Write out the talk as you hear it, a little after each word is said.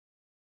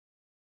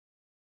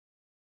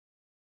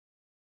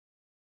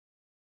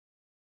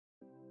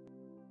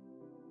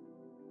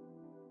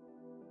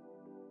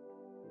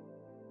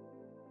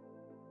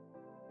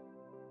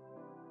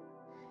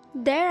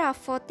There are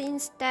 14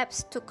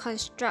 steps to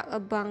construct a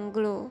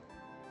bungalow.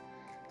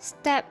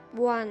 Step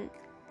 1.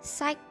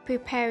 Site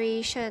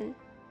preparation.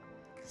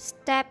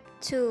 Step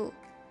 2.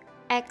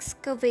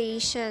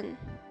 Excavation.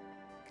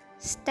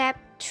 Step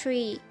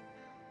 3.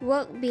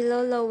 Work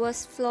below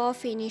lowest floor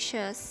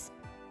finishes.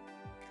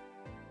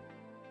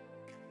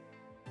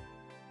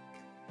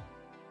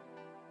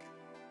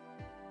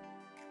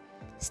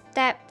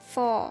 Step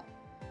 4.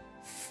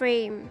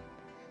 Frame.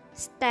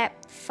 Step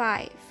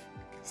 5.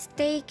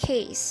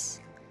 Staircase.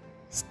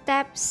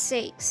 Step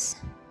 6.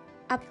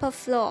 Upper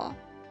floor.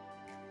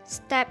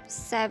 Step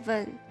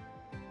 7.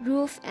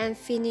 Roof and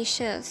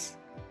finishes.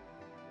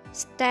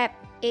 Step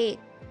 8.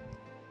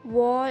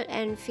 Wall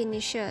and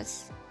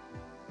finishes.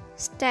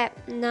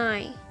 Step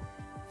 9.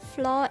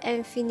 Floor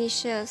and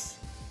finishes.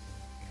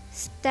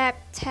 Step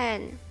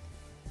 10.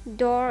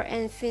 Door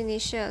and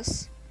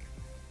finishes.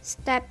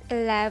 Step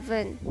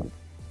 11.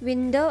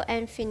 Window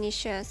and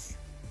finishes.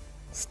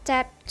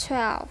 Step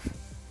 12.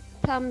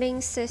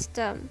 Plumbing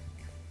system.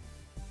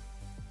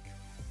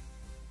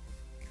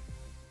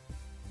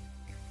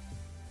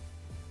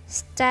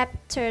 Step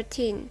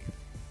 13.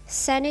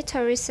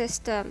 Sanitary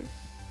system.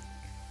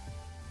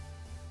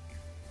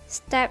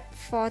 Step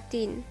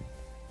 14.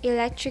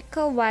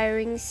 Electrical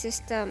wiring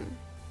system.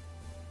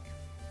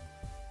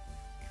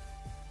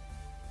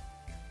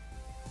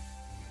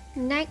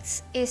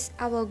 Next is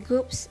our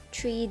group's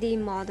 3D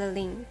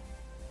modeling.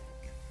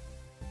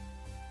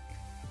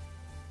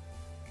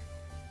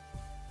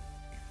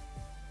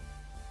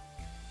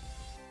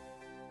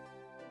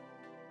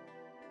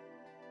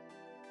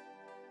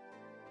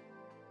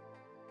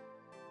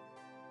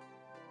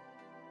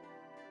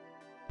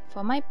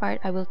 For my part,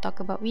 I will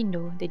talk about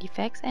window, the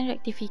defects and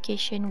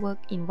rectification work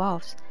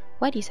involves.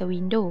 What is a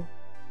window?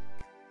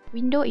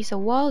 Window is a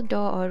wall,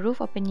 door or roof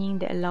opening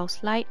that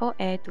allows light or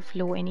air to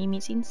flow and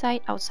emits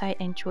inside, outside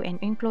and through an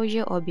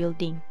enclosure or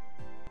building.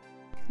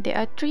 There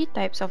are three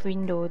types of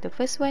window. The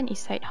first one is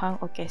side hung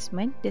or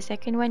casement, the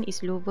second one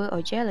is louver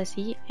or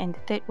jalousie, and the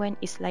third one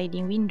is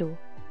sliding window.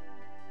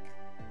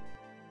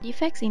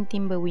 Defects in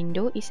timber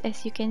window is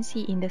as you can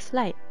see in the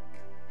slide.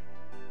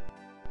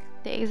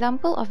 The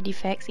example of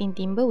defects in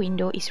timber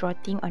window is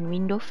rotting on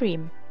window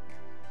frame.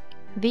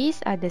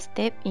 These are the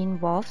steps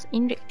involved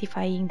in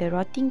rectifying the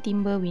rotting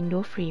timber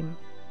window frame.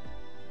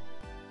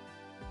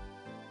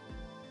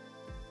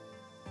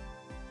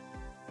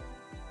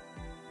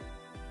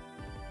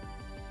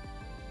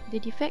 The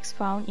defects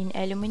found in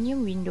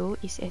aluminium window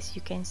is as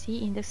you can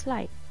see in the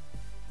slide.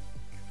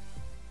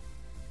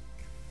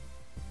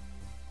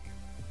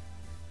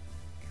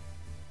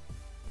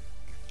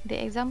 The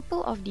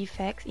example of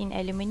defects in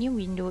aluminium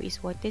window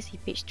is water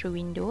seepage through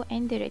window,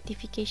 and the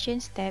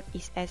rectification step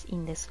is as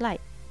in the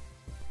slide.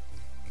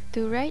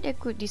 To write a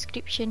good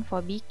description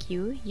for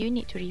BQ, you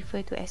need to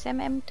refer to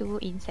SMM2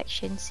 in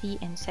section C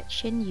and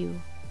section U.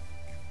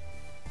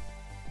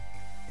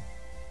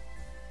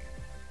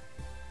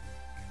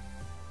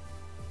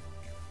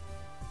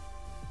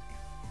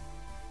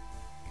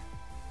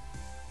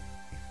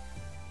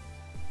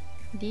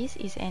 This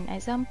is an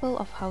example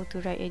of how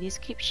to write a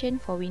description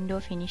for window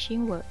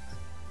finishing work.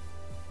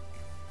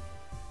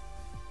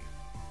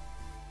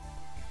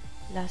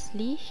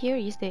 Lastly, here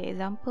is the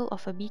example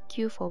of a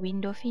BQ for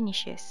window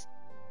finishes.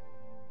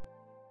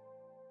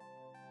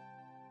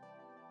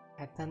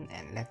 Pattern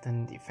and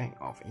latent defect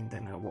of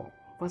internal wall.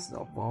 First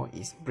of all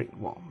is brick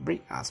wall.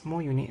 Brick are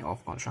small units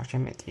of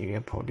construction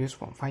material produced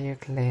from fire,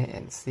 clay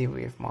and sealed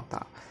with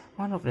mortar.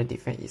 One of the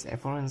defects is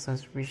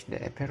efflorescence, which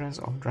the appearance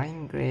of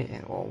drying grey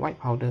and or white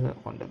powder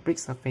on the brick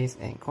surface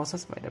and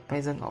caused by the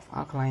presence of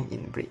alkali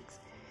in bricks.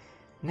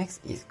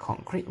 Next is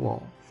concrete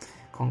wall.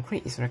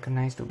 Concrete is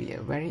recognized to be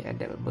a very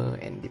adaptable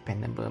and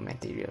dependable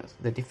material.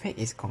 The defect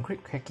is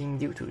concrete cracking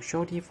due to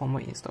shoddy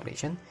formal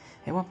installation,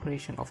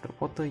 evaporation of the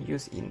water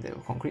used in the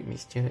concrete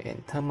mixture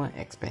and thermal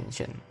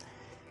expansion.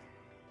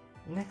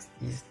 Next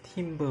is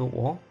timber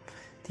wall.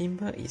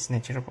 Timber is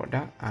natural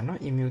product, are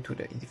not immune to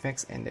the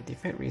defects, and the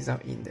defect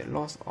result in the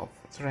loss of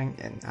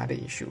strength and other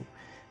issue.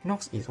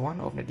 Knocks is one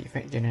of the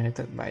defects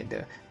generated by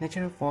the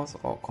natural force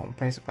or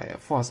compressed by a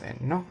force, and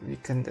knock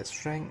weaken the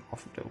strength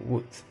of the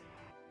wood.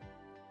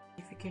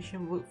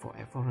 Rectification work for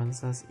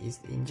efflorescence is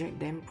inject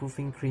damp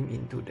proofing cream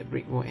into the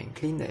brick wall and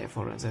clean the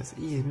efflorescence.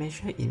 It is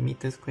measured in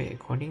meters square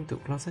according to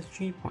clauses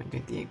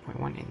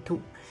 3.28.1 and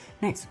 2.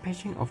 Next,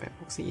 patching of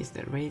epoxy is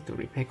the way to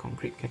repair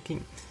concrete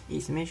cracking. It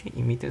is measured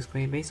in meters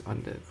square based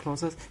on the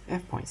clauses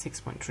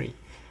F.6.3.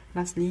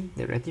 Lastly,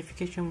 the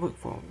rectification work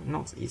for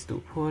knocks is to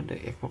pour the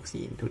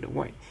epoxy into the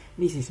void.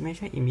 This is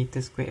measured in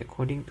meters square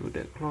according to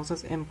the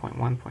clauses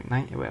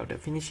M.1.9, while the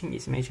finishing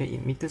is measured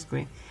in meters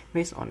square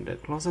based on the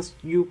clauses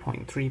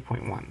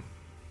U.3.1.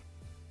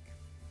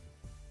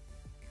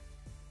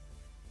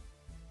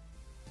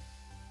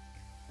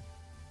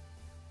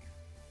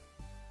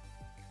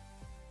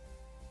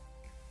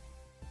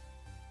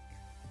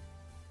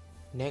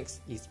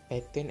 Next is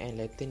pattern and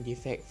latent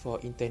defect for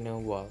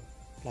internal wall,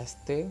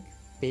 plaster,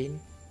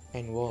 paint,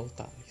 and wall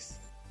tiles.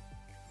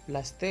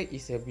 Plaster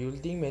is a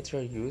building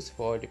material used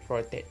for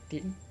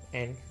protecting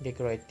and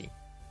decorating.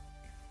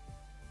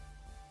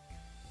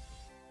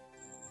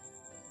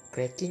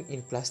 Cracking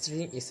in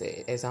plastering is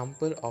an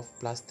example of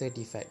plaster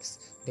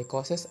defects. The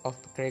causes of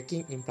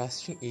cracking in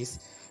plastering is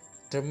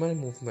thermal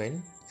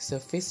movement,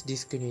 surface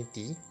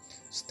discontinuity,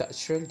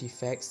 structural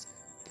defects,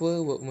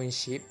 poor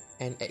workmanship,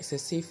 and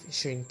excessive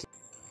shrinking.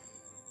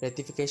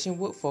 Rectification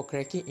work for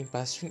cracking in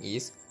plastering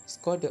is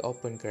score the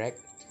open crack,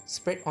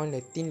 spread on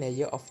a thin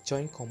layer of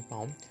joint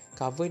compound,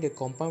 cover the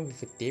compound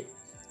with a tape,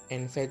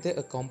 and feather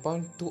a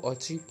compound 2 or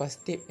 3 pass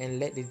tape and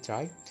let it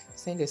dry.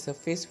 Sand the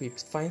surface with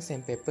fine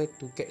sandpaper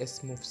to get a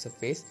smooth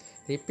surface.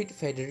 Repeat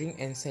feathering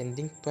and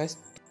sanding twice.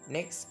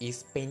 Next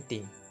is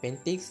painting.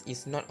 Painting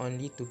is not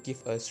only to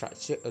give a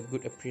structure a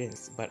good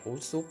appearance but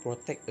also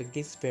protect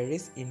against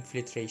various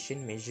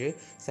infiltration measures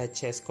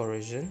such as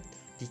corrosion,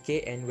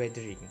 decay, and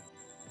weathering.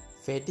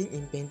 Fading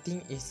in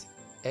painting is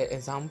an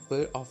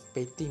example of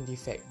painting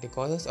defect. The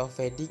causes of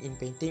fading in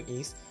painting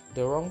is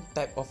the wrong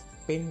type of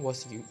paint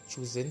was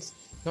chosen,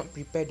 not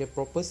prepare the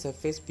proper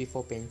surface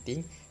before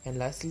painting, and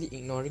lastly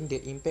ignoring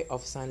the impact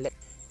of sunlight.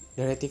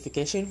 The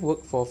rectification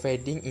work for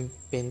fading in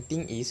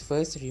painting is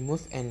first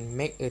remove and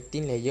make a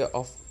thin layer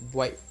of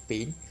white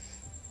paint.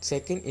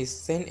 Second is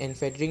sand and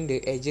feathering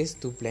the edges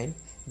to blend,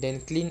 then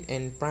clean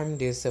and prime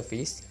the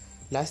surface.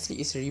 Lastly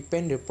is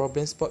repaint the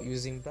problem spot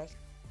using brush.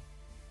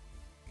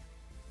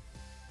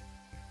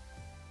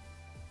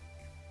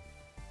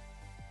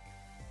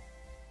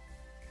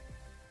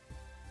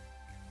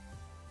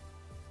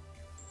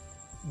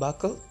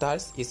 Buckled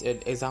tiles is an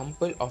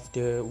example of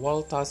the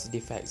wall tiles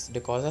defects. The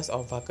causes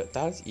of buckled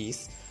tiles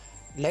is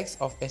lack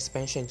of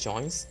expansion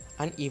joints,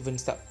 uneven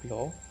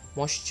subfloor,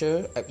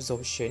 moisture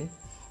absorption,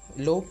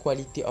 low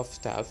quality of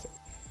tile.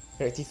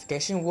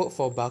 Rectification work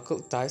for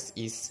buckled tiles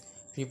is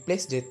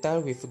replace the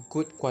tile with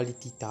good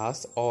quality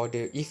tiles, or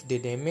if the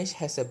damage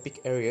has a big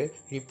area,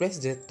 replace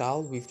the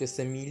tile with the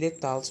similar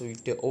tiles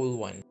with the old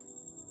one.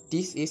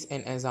 This is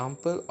an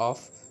example of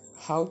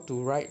how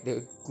to write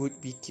the good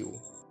BQ.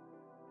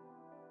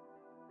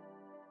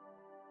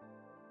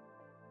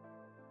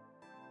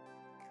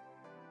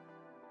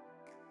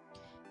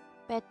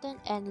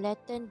 Pattern and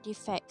latent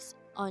defects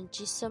on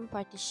gypsum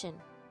partition.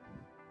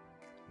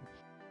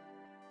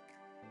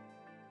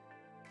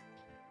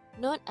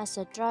 Known as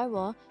a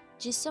drywall,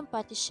 gypsum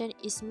partition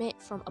is made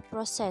from a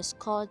process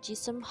called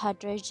gypsum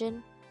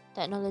hydrogen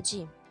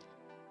technology.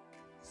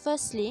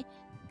 Firstly,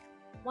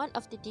 one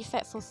of the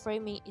defects for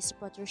framing is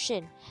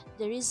protrusion.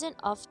 The reason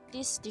of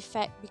this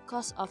defect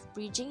because of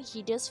bridging,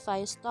 headers,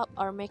 fire stop,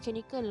 or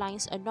mechanical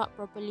lines are not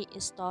properly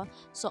installed,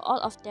 so all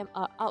of them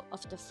are out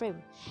of the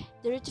frame.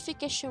 The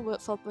rectification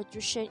work for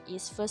protrusion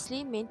is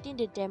firstly maintain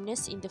the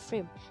dampness in the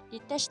frame,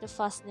 detach the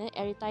fastener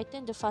and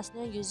retighten the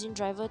fastener using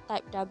driver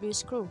type W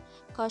screw.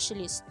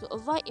 Cautiously, to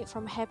avoid it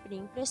from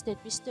happening, place the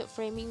twisted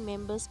framing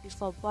members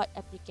before board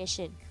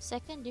application.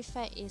 Second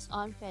defect is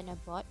on panel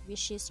board,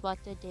 which is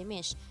water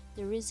damage.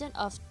 The reason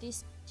of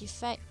this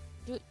defect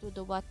due to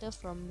the water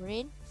from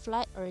rain,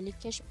 flood, or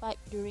leakage pipe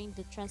during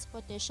the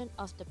transportation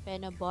of the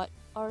panel board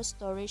or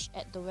storage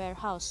at the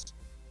warehouse.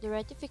 The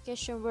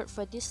rectification work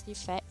for this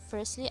defect,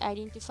 firstly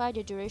identify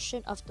the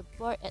duration of the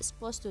board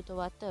exposed to the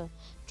water.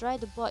 Dry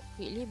the board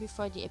quickly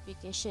before the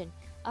application.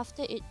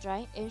 After it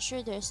dry,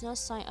 ensure there is no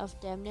sign of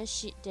dampness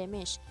sheet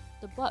damage.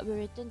 The board will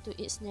return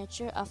to its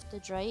nature after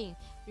drying.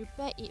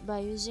 Repair it by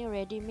using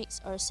ready mix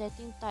or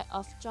setting type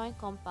of joint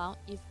compound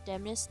if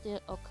dampness still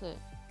occur.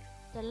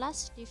 The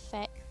last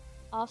defect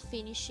of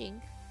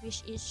finishing,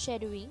 which is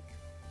shadowing.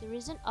 The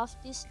reason of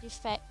this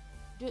defect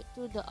due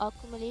to the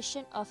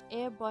accumulation of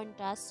airborne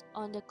dust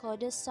on the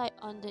colder side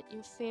on the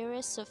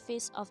inferior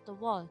surface of the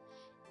wall.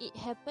 It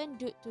happened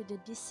due to the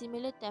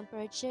dissimilar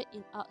temperature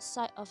in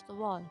outside of the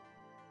wall.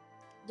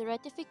 The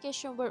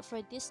rectification work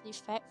for this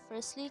defect,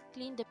 firstly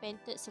clean the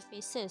painted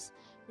surfaces,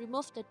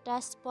 remove the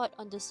dust spot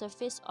on the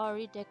surface or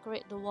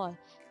redecorate the wall,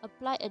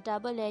 apply a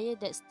double layer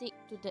that stick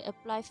to the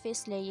apply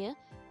face layer,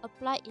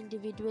 apply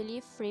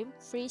individually frame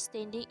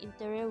freestanding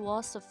interior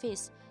wall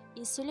surface,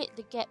 insulate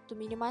the gap to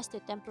minimize the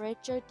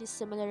temperature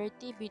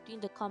dissimilarity between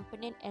the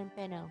component and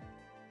panel.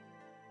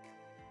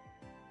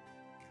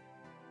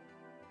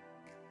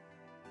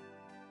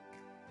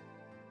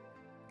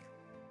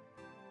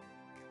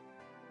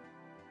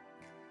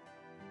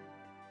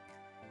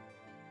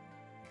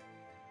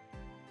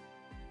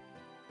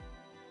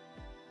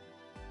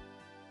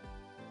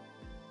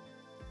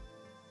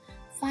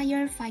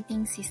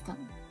 Firefighting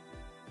system.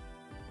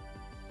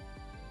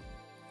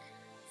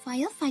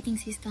 Firefighting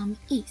system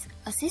is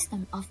a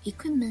system of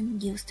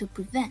equipment used to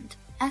prevent,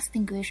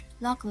 extinguish,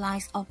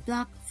 localize, or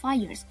block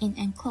fires in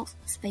enclosed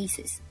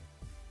spaces.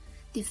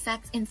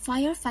 Defects in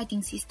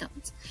firefighting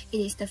systems. It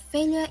is the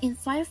failure in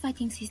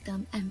firefighting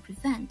system and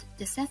prevent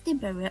the safety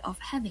barrier of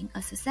having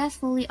a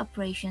successful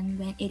operation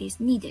when it is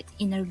needed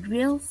in a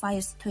real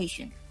fire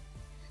situation.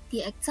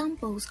 The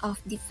examples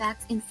of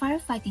defects in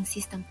firefighting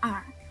system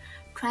are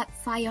trapped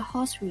fire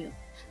hose reel,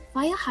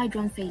 fire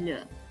hydrant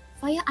failure,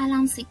 fire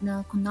alarm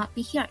signal could not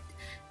be heard,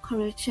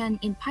 corrosion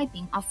in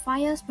piping of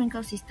fire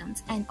sprinkler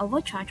systems, and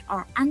overcharged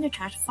or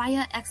undercharged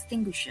fire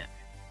extinguisher.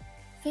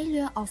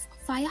 Failure of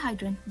fire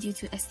hydrant due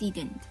to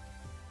accident.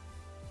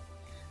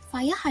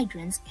 Fire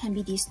hydrants can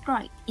be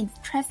destroyed in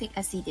traffic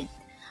accident.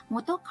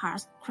 Motor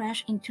cars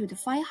crash into the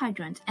fire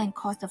hydrant and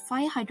cause the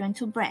fire hydrant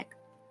to break.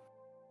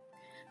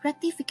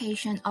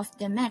 Rectification of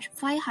damaged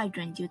fire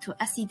hydrant due to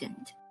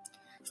accident.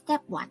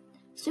 Step 1.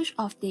 Switch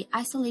off the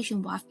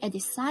isolation valve at the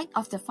side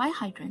of the fire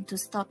hydrant to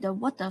stop the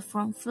water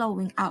from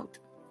flowing out.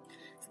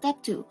 Step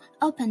 2.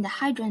 Open the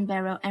hydrant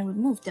barrel and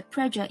remove the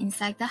pressure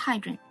inside the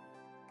hydrant.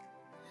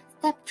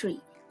 Step 3.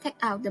 Take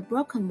out the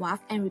broken valve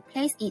and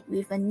replace it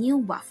with a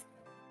new valve.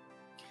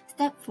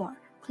 Step 4.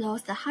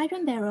 Close the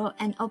hydrant barrel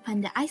and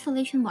open the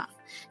isolation valve.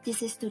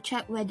 This is to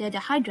check whether the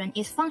hydrant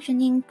is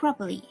functioning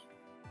properly.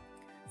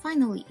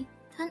 Finally,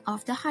 turn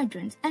off the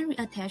hydrant and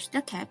reattach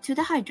the cap to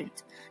the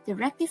hydrant. The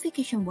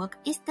rectification work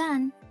is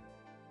done.